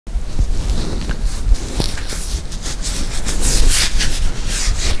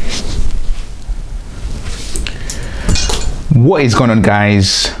What is going on,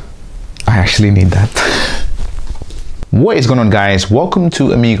 guys? I actually need that. What is going on, guys? Welcome to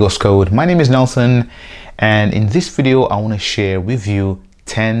Amigoscode. My name is Nelson, and in this video I want to share with you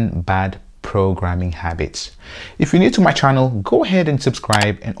 10 bad programming habits. If you're new to my channel, go ahead and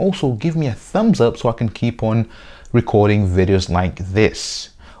subscribe, and also give me a thumbs up so I can keep on recording videos like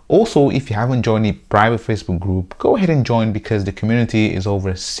this. Also, if you haven't joined the private Facebook group, go ahead and join, because the community is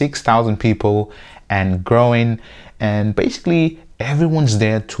over 6,000 people and growing, and basically everyone's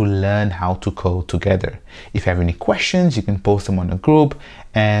there to learn how to code together. If you have any questions, you can post them on the group,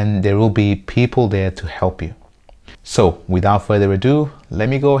 and there will be people there to help you. So without further ado, let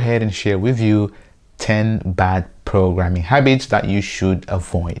me go ahead and share with you 10 bad programming habits that you should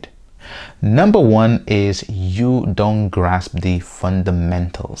avoid. Number one is you don't grasp the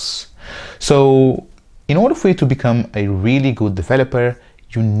fundamentals. So in order for you to become a really good developer,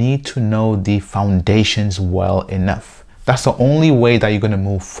 you need to know the foundations well enough. That's the only way that you're going to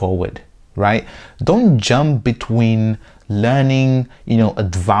move forward, right? Don't jump between learning,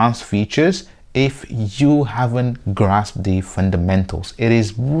 advanced features if you haven't grasped the fundamentals. It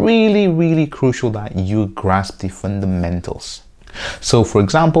is really, really crucial that you grasp the fundamentals. So for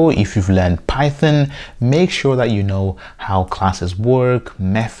example, if you've learned Python, make sure that you know how classes work,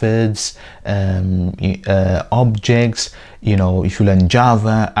 methods, objects. If you learn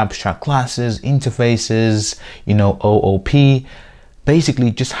Java, abstract classes, interfaces, OOP,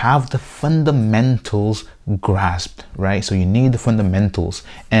 basically just have the fundamentals grasped, right? So you need the fundamentals,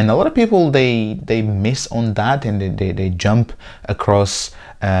 and a lot of people they miss on that, and they jump across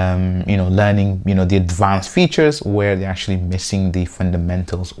learning the advanced features where they're actually missing the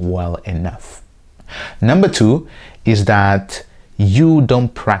fundamentals well enough. Number two is that you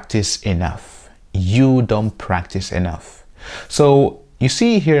don't practice enough. You don't practice enough. So you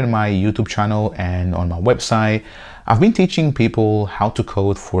see here in my YouTube channel and on my website, I've been teaching people how to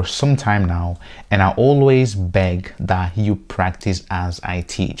code for some time now, and I always beg that you practice as I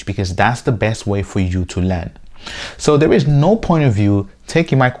teach, because that's the best way for you to learn. So there is no point of you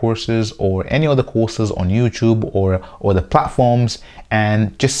taking my courses or any other courses on YouTube or the platforms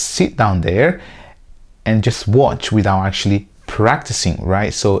and just sit down there and just watch without actually practicing,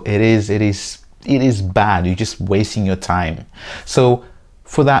 right? So it is bad. You're just wasting your time. So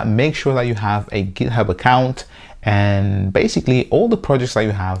for that, make sure that you have a GitHub account, and basically all the projects that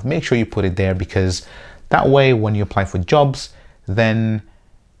you have, make sure you put it there, because that way when you apply for jobs, then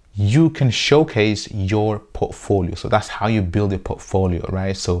you can showcase your portfolio. So that's how you build a portfolio,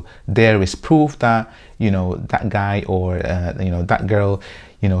 right? So there is proof that that guy or that girl,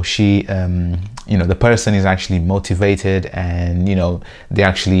 she the person is actually motivated, and they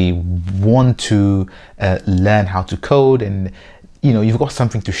actually want to learn how to code, and you've got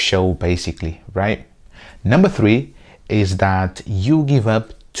something to show, basically, right? Number three is that you give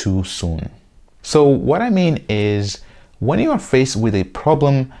up too soon. So what I mean is, when you are faced with a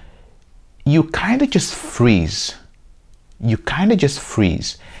problem, you kind of just freeze.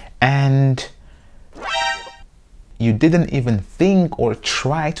 And you didn't even think or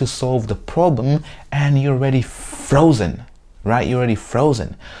try to solve the problem, and you're already frozen, right? You're already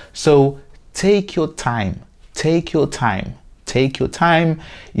frozen. So take your time. Take your time.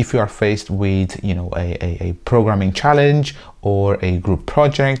 If you are faced with a programming challenge or a group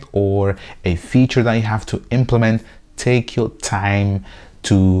project or a feature that you have to implement, take your time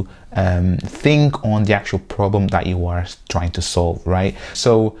to think on the actual problem that you are trying to solve, right?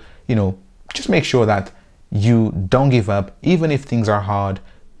 So just make sure that you don't give up. Even if things are hard,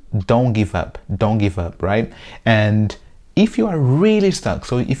 don't give up, right? And if you are really stuck,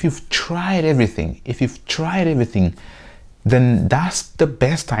 so if you've tried everything, then that's the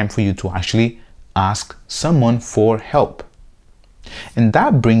best time for you to actually ask someone for help. And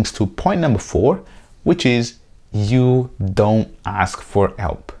that brings to point number 4, which is you don't ask for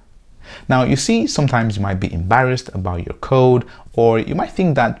help. Now, you see, sometimes you might be embarrassed about your code, or you might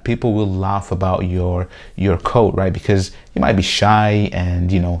think that people will laugh about your code, right? Because you might be shy,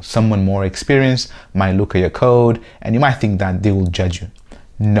 and someone more experienced might look at your code and you might think that they will judge you.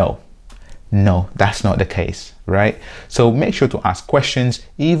 No, that's not the case, right? So make sure to ask questions,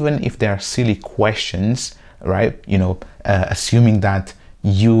 even if they are silly questions, right? Assuming that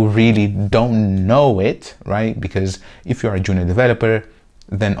you really don't know it, right? Because if you're a junior developer,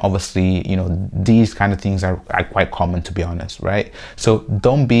 then obviously, these kind of things are quite common, to be honest, right? So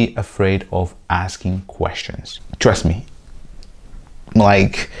don't be afraid of asking questions. Trust me,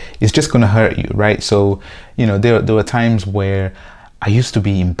 like, it's just gonna hurt you, right? So, there were times where I used to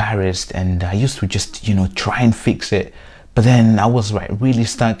be embarrassed, and I used to just, try and fix it. But then I was really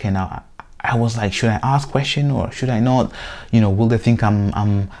stuck, and I I was like, should I ask question or should I not? You know, will they think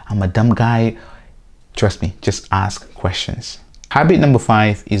I'm a dumb guy? Trust me, just ask questions. Habit number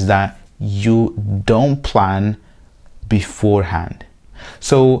 5 is that you don't plan beforehand.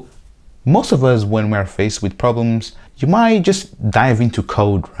 So most of us, when we're faced with problems, you might just dive into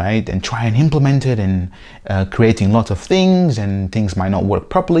code, right? And try and implement it and creating lots of things, and things might not work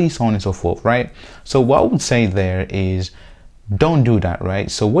properly, so on and so forth, right? So what I would say there is, don't do that, right?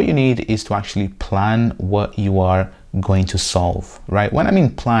 So what you need is to actually plan what you are going to solve, right? When I mean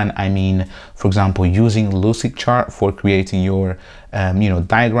plan, I mean, for example, using Ultrasharp for creating your,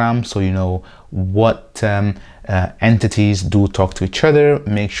 diagram, so you know what entities do talk to each other.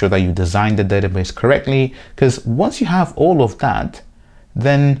 Make sure that you design the database correctly, because once you have all of that,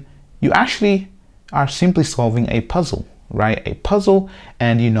 then you actually are simply solving a puzzle, right? A puzzle,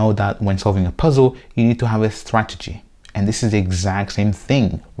 and you know that when solving a puzzle, you need to have a strategy. And this is the exact same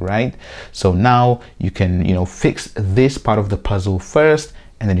thing, right? So now you can, fix this part of the puzzle first,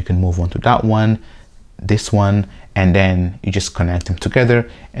 and then you can move on to that one, this one, and then you just connect them together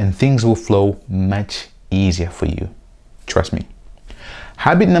and things will flow much easier for you. Trust me.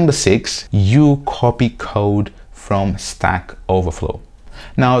 Habit number 6, you copy code from Stack Overflow.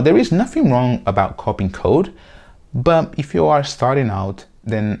 Now, there is nothing wrong about copying code, but if you are starting out,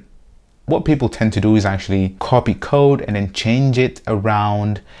 then what people tend to do is actually copy code and then change it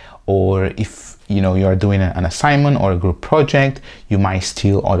around. Or if you're doing an assignment or a group project, you might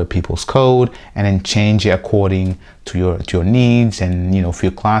steal other people's code and then change it according to your needs and for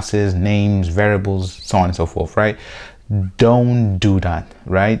your classes, names, variables, so on and so forth, right? Don't do that,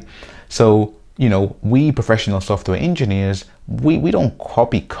 right? So we professional software engineers, we don't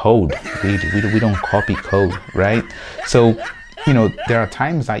copy code. We don't copy code, right? So there are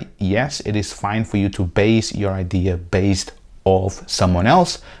times that, yes, it is fine for you to base your idea based off someone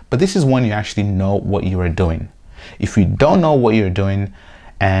else, but this is when you actually know what you are doing. If you don't know what you're doing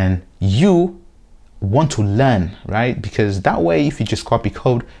and you want to learn, right? Because that way, if you just copy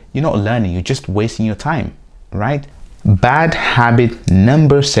code, you're not learning, you're just wasting your time, right? Bad habit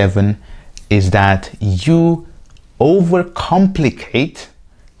number 7 is that you overcomplicate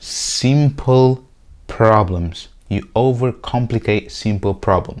simple problems. You overcomplicate simple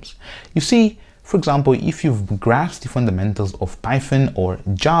problems. You see, for example, if you've grasped the fundamentals of Python or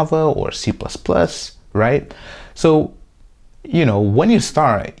Java or C++, right? So, when you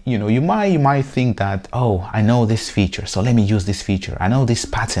start, you might think that, oh, I know this feature, so let me use this feature. I know this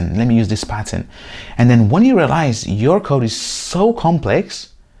pattern, let me use this pattern. And then when you realize your code is so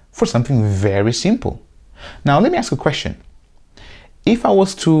complex for something very simple. Now, let me ask a question. If I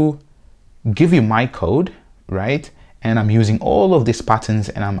was to give you my code, right, and I'm using all of these patterns,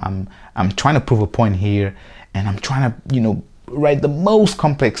 and I'm trying to prove a point here, and I'm trying to write the most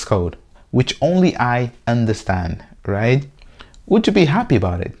complex code which only I understand, right? Would you be happy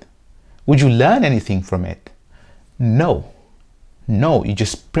about it? Would you learn anything from it? No, you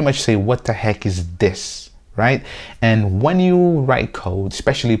just pretty much say, what the heck is this, right? And when you write code,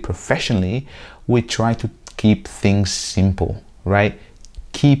 especially professionally, we try to keep things simple, right?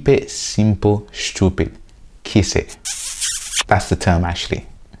 Keep it simple, stupid. Kiss it. That's the term, actually.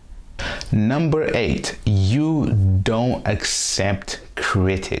 Number 8, you don't accept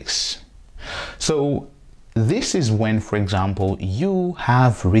critics. So this is when, for example, you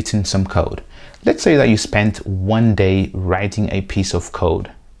have written some code. Let's say that you spent one day writing a piece of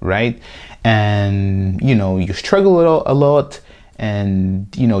code, right? And you struggle a lot, and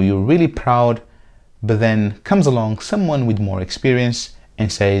you're really proud, but then comes along someone with more experience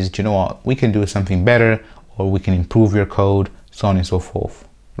and says, you know what, we can do something better, or we can improve your code, so on and so forth,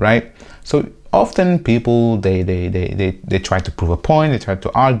 right? So often people, they try to prove a point, they try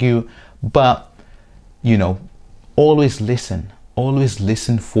to argue, but always listen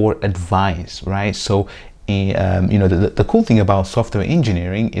for advice, right? So the cool thing about software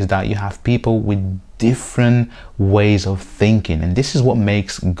engineering is that you have people with different ways of thinking, and this is what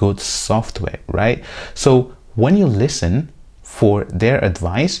makes good software, right? So when you listen for their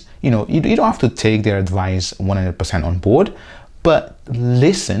advice, you don't have to take their advice 100% on board, but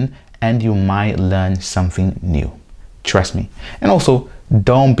listen and you might learn something new. Trust me. And also,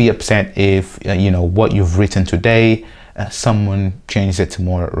 don't be upset if what you've written today, someone changes it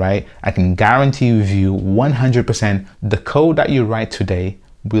tomorrow, right? I can guarantee with you 100% the code that you write today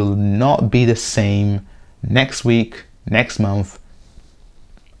will not be the same next week, next month,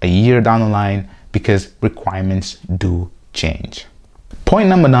 a year down the line, because requirements do change. Point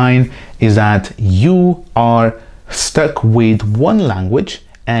number 9 is that you are stuck with one language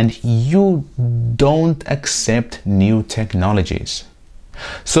and you don't accept new technologies.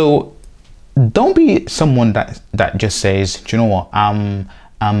 So don't be someone that just says, do you know what, I'm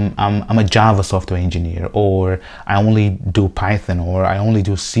a Java software engineer, or I only do Python, or I only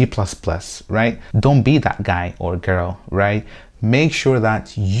do C++, right? Don't be that guy or girl, right? Make sure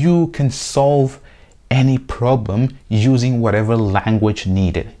that you can solve any problem using whatever language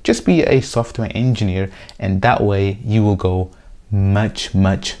needed. Just be a software engineer, and that way you will go much,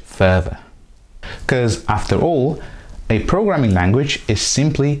 much further. Because after all, a programming language is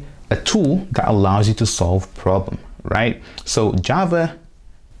simply a tool that allows you to solve problem, right? So Java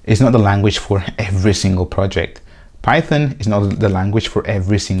is not the language for every single project. Python is not the language for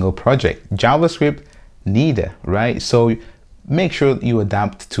every single project. JavaScript, neither, right? So make sure you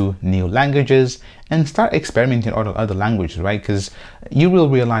adapt to new languages and start experimenting with other languages, right? Because you will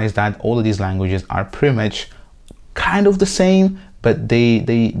realize that all of these languages are pretty much kind of the same, but they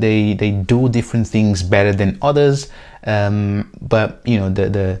do different things better than others. But you know,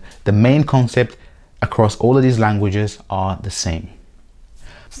 the main concept across all of these languages are the same.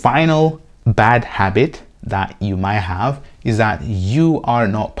 Final bad habit that you might have is that you are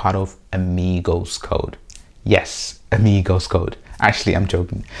not part of Amigoscode. Yes, Amigoscode. Actually, I'm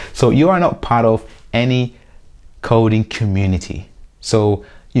joking. So you are not part of any coding community. So,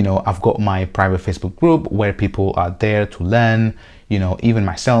 you know, I've got my private Facebook group where people are there to learn. You know, even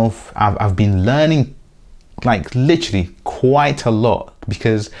myself, I've been learning like literally quite a lot,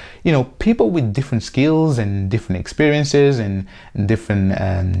 because, you know, people with different skills and different experiences and different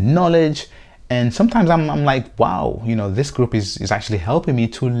knowledge. And sometimes I'm like, wow, you know, this group is actually helping me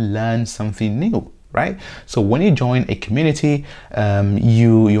to learn something new, right? So when you join a community,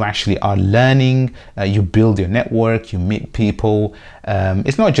 you actually are learning, you build your network, you meet people.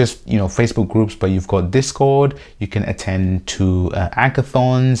 It's not just, you know, Facebook groups, but you've got Discord, you can attend to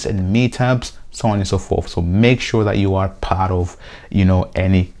hackathons and meetups, so on and so forth. So make sure that you are part of, you know,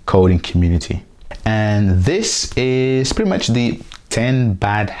 any coding community. And this is pretty much the 10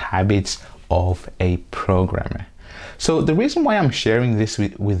 bad habits of a programmer. So the reason why I'm sharing this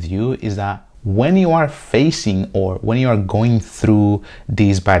with you is that when you are facing, or when you are going through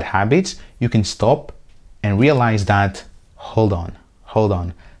these bad habits, you can stop and realize that, hold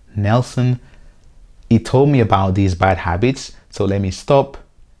on, Nelson, he told me about these bad habits, so let me stop,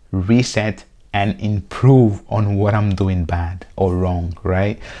 reset, and improve on what I'm doing bad or wrong,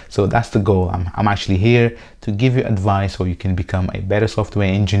 right? So that's the goal. I'm actually here to give you advice so you can become a better software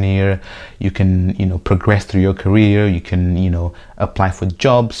engineer. You can, you know, progress through your career. You can, you know, apply for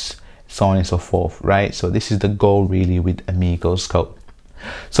jobs, so on and so forth, right? So this is the goal really with Amigoscode.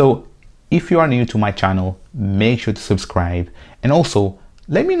 So if you are new to my channel, make sure to subscribe, and also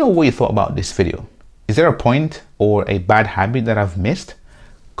let me know what you thought about this video. Is there a point or a bad habit that I've missed?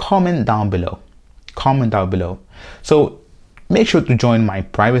 Comment down below. So make sure to join my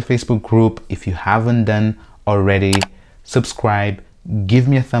private Facebook group if you haven't done already. Subscribe, give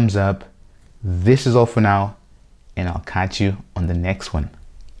me a thumbs up. This is all for now, and I'll catch you on the next one.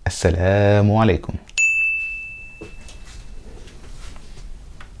 Assalamu alaikum.